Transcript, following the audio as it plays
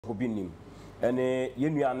Obinim. Ene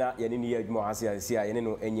yenuana yene ni adwuma hase asia yene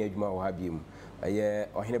no enye adwuma wo ha biem. Eye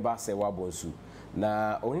Oheneba Serwaa Bonsu.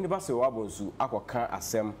 Na Oheneba Serwaa Bonsu akoka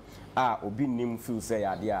asem a Obinim feel say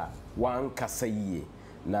ade a wan kasa yie.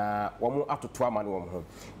 Na womo atoto ama ne wom ho.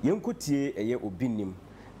 Yenkotie eye Obinim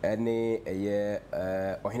ene eye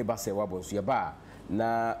Oheneba Serwaa Bonsu ye ba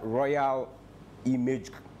na Royal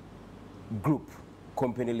Image Group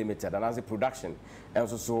Company Limited and as a production and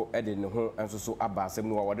so edit no and so abasem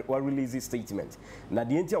no wa release statement na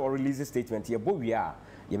the entire release statement ye bo wi a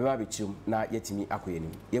ye be ba be chim na yetimi akoyeni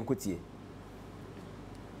ye nkotie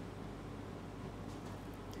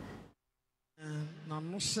na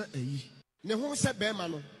no se eyi ne ho se be ma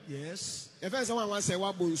no yes e fe se wan se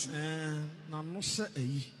wa Bonsu na no se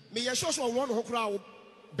eyi me ye sure won ho kura wo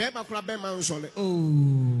be ma kura be ma nsole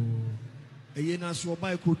eye na so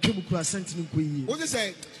obai ko twem kura sentini ko yie wo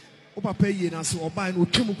say o papa yie na so obai no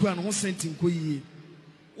twem kura no sentini ko yie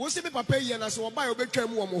wo se be papa yie na so obai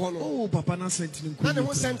obetwam wo mo ho no papa na sentini ko na ne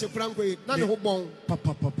ho senti kura ko yie na ne ho bon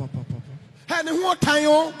papa he ne ho tan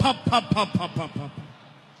o papa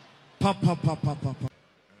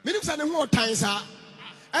minim sa ne ho tan sa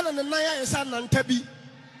ana ne nan ya sa nanta bi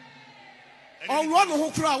onwo no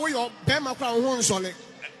ho kura wo yo be ma kura wo ho nsole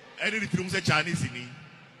any the film say Chinese ni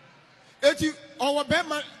eti owo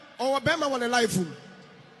be ma won life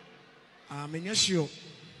menya sure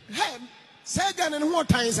he say gan ne ho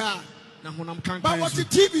tan sa na honam kan but what the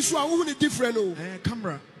TV show wo hu ni different o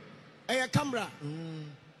camera camera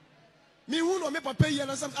me hu no me papa yi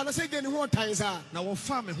na sam ana say gan ne ho tan sa na wo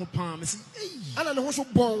fa me ho pa me say ana ne ho so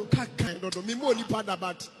bon kan dodo me mo ni pada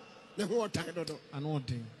bat ne ho tan dodo ano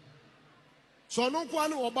den so no kwa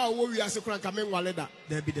no oba wo wi ase kran ka me nwale da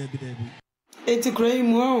dabi eti krai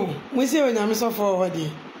mu o mo se onyame so for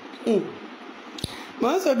hodi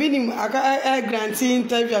mo so Obinim aka granting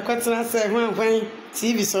interview akwatena se hwan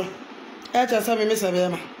TV so e cha sa me be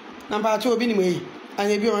ma na ba cha Obinim yi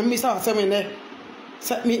anya bi o me sa se me ne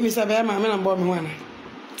me se be ma me na mbo me ho ana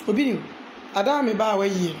Obinim ada me ba wa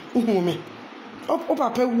yie uhu me o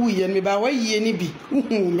papa wu ye me ba wa yie ni bi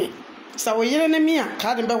uhu me sa wo yire ne me a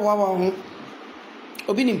ka de be wa ho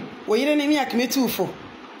Obinim wo yire ne me a kmetufo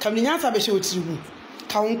kam ni nyata be she otirigu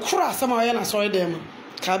ka wonkura asam a ye na sori dem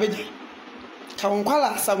ka beje ka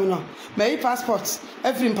wonkwala asam no mai passport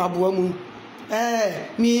every mpaboa mu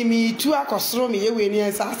mi tu akosoro me ye we ni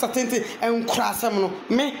ensa asatente enkura asam no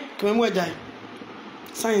me kememu agyan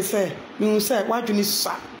science me hu se wadwini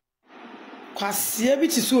sa kwasia bi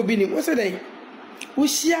ti so Obinim wo se dai wo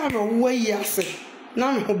hia no wo yi ase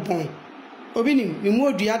na me ho bon Obinim me mu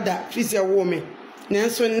odua da fisi wo me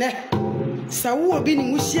nenso ne sa wo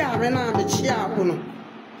Obinim wo hia are na me chia wo no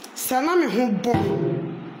sa na me ho bon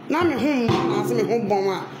na me ho na se me ho bon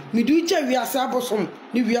a me du gya wiase abosom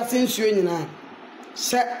ni wiase nsuo nyina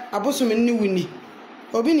se abosom ni wuni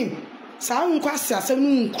Obinim sa wo nkwase asem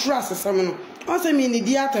no nkura asem no o se me ni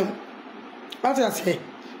di atam what I say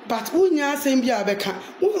but unya asem bia beka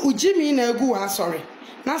ujimi na egu wa sorry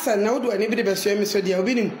na sa na wodo ani bi de beso mi so dia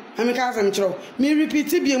Obinim ameka asem kiro me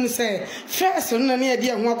repeat bi mu say first no na e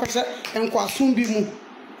dia ho akwose enkwasom bi mu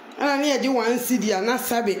ana na e di wan sidia na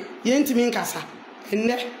sabe yentimi nkasa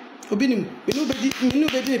enne Obinim minu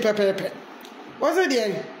bedi pepepe what's it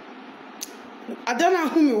there adana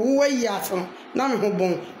hu mi wo yi aso na me ho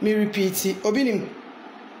bon me repeat Obinim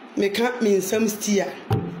me ka me nsam stia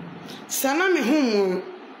sana me ho mo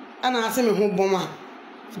ana ase me ho bon a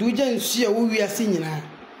du gya nsu a wo wiase nyina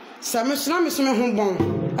sa me so na me so me ho bon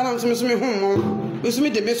ana so me ho mo me so me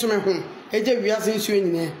de me so me ho eja wiase nsu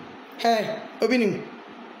nyina Obinim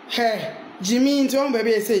Jimmy into on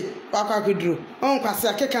baby say wakwa kudru on kwase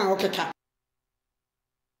akeka okeka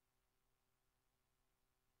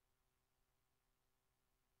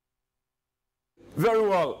very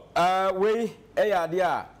well we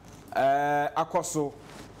dia akoso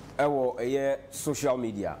ewo social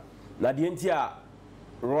media na de ntia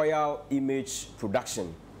Royal Image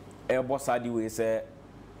Production bosadi we say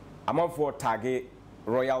amanfo tag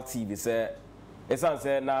Royal TV say esan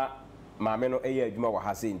say na maame no adwuma wa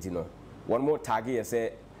hase ntino one more tag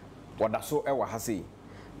say wadaso wa hase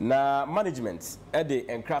na management de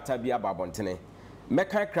enkrata bia babontene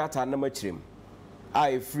meka krata na machirem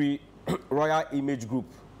I free Royal Image Group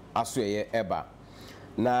aso eba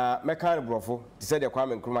na meka brofo ti say de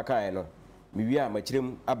kwame nkruma kan no miwia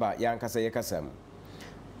machirem aba yankasa yekasam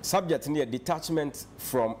subject near detachment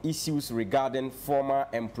from issues regarding former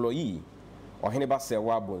employee Oheneba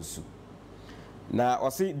Serwaa Bonsu. Now, I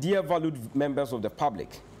say, dear valued members of the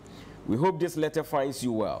public, we hope this letter finds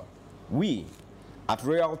you well. We, at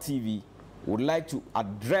Royal TV, would like to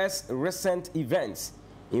address recent events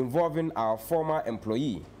involving our former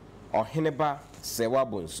employee, Oheneba Serwaa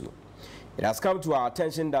Bonsu. It has come to our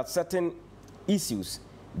attention that certain issues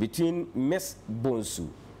between Ms. Bonsu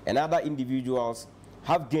and other individuals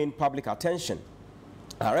have gained public attention.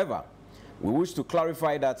 However, we wish to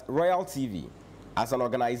clarify that Royal TV, as an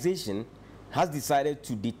organization, has decided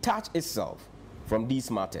to detach itself from these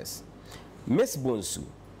matters. Ms. Bonsu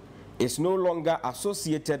is no longer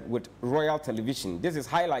associated with Royal Television. This is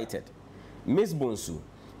highlighted. Ms. Bonsu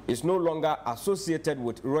is no longer associated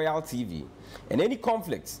with Royal TV, and any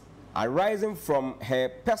conflicts arising from her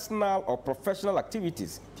personal or professional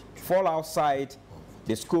activities fall outside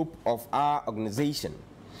the scope of our organization.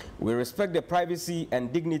 We respect the privacy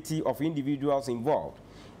and dignity of individuals involved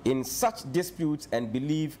in such disputes and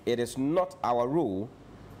believe it is not our role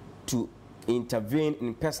to intervene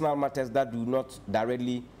in personal matters that do not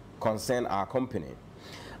directly concern our company.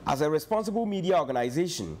 As a responsible media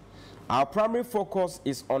organization, our primary focus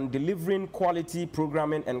is on delivering quality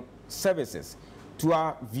programming and services to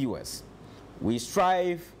our viewers. We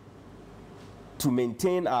strive to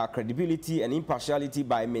maintain our credibility and impartiality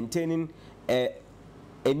by maintaining a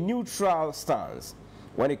neutral stance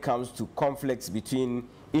when it comes to conflicts between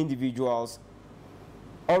individuals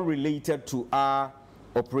unrelated to our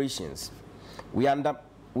operations. We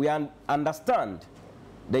understand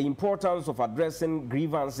the importance of addressing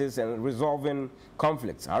grievances and resolving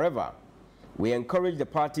conflicts. However, we encourage the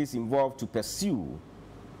parties involved to pursue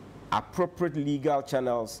appropriate legal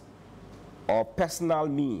channels or personal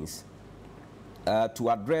means to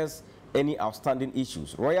address any outstanding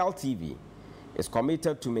issues. Royal TV is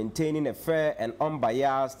committed to maintaining a fair and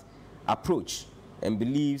unbiased approach and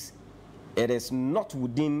believes it is not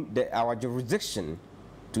within our jurisdiction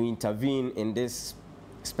to intervene in this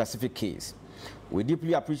specific case. We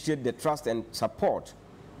deeply appreciate the trust and support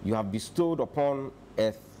you have bestowed upon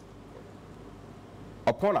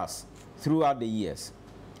us throughout the years.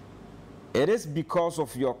 It is because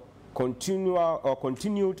of your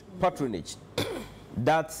continued patronage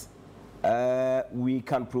that we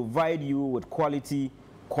can provide you with quality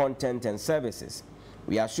content and services.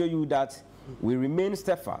 We assure you that we remain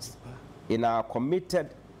steadfast in our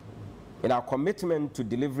commitment to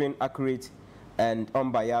delivering accurate and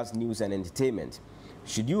unbiased news and entertainment.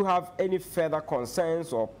 Should you have any further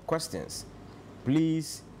concerns or questions,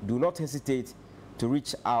 please do not hesitate to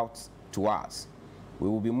reach out to us. We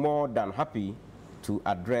will be more than happy to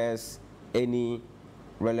address any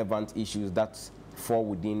relevant issues that fall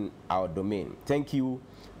within our domain. Thank you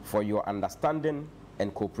for your understanding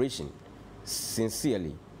and cooperation.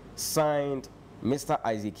 Sincerely, signed, Mr.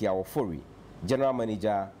 Isaac Yawofori, General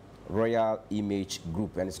Manager, Royal Image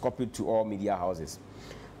Group, and it's copied to all media houses.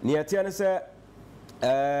 Niatiane say,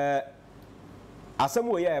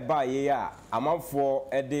 asemu ye ba ye ya amanfo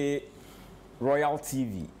ede Royal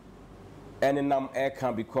TV and nam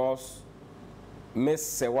aircam because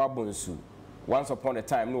Miss Serwaa Bonsu once upon a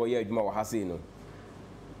time no ye adwuma wa hase no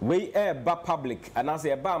we ba public and as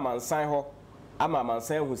e ba mansan ho ama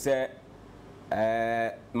mansan hu se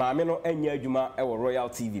maame no anya adwuma e wo Royal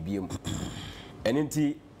TV biem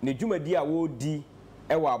enenti ne dwumadi a wo di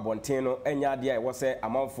e wo abonten no anya ade a wo se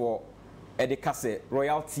amanfo e de kase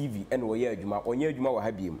Royal TV ene wo ye adwuma onya adwuma wa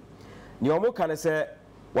ha biem ne omo kan se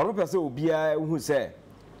wono pese obia hu se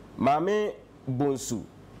maame Bonsu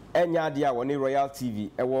enya ade a woni Royal TV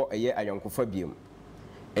e wo eye ayonkofa biem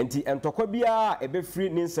enti entokwa bia e be free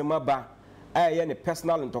ni nsema ba aye ne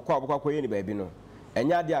personal ntokwa abokwa ye ni ba bi no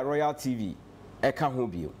enya ade a Royal TV e ka ho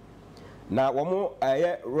biem na womo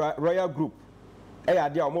aye Royal Group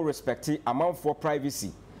ade a womo respect amanfo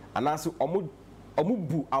privacy anaso omu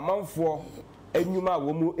bu amanfo enwuma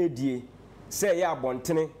womu edie se ye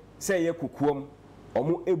abontene se ye kukuom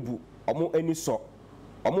omu ebu omu eniso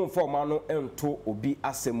omu mfoma no ento obi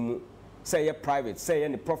asemu se ye private se ye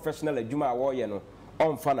ne professional adwuma a wo ye no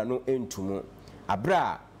onfa na no entumu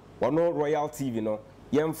abra wono Royal TV no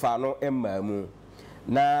yemfa no emmamu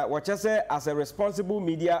na wacha se as a responsible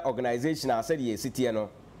media organization as said ye sitie no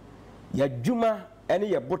ya dwuma ene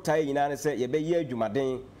ye botae nyina ne se ye be ye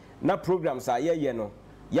adwumaden na programs a ye no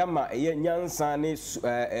yama ye nyansa ne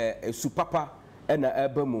supapa ena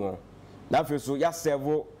abamu na feso ya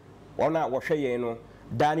servo wona wo hwe no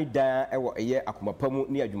dani dan ewo eye akomapamu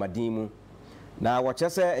ne adwumaden mu na wacha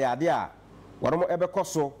se ya de a woromo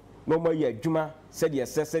ebekoso no ma ye adwuma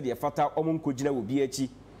sede ye fata omo nkogina wo bi achi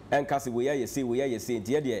enkase wo ye se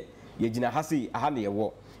enti ye de ye gina hase aha ne ye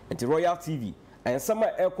wo enti Royal TV ensama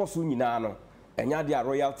ekoso nyina no enya de a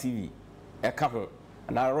Royal TV eka ho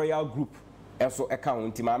na Royal Group eso eka ho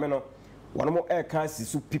enti maame no woromo eka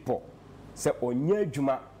sisu people se onya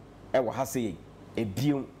adwuma ewo hase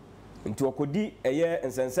ebium nti okodi eye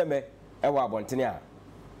nsenseme ewo abontene a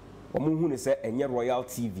wɔn hu ne sɛ ɛnyɛ Royal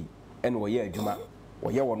TV ɛna wɔyɛ adwuma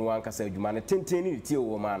wɔyɛ wɔn ankasa adwuma ne tenten ne tie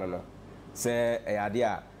wɔ maa no sɛ ɛyɛ adeɛ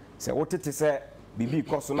a sɛ wotete sɛ bibi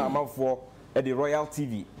kɔ so na amanfoɔ ɛde Royal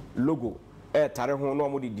TV logo ɛɛtare ho na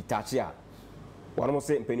wɔn de ditaakye a wɔn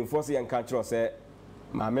sɛ mpanimfoɔ sɛ yɛnka kyerɛ sɛ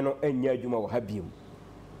maame no ɛnyɛ adwuma wɔ ha biom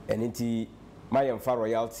ɛne nti ma yɛmfa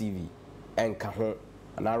Royal TV ɛnka ho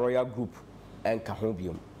anaa Royal Group ɛnka ho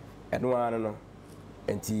biom ɛno ara no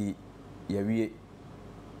nti yɛwie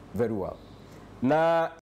very well na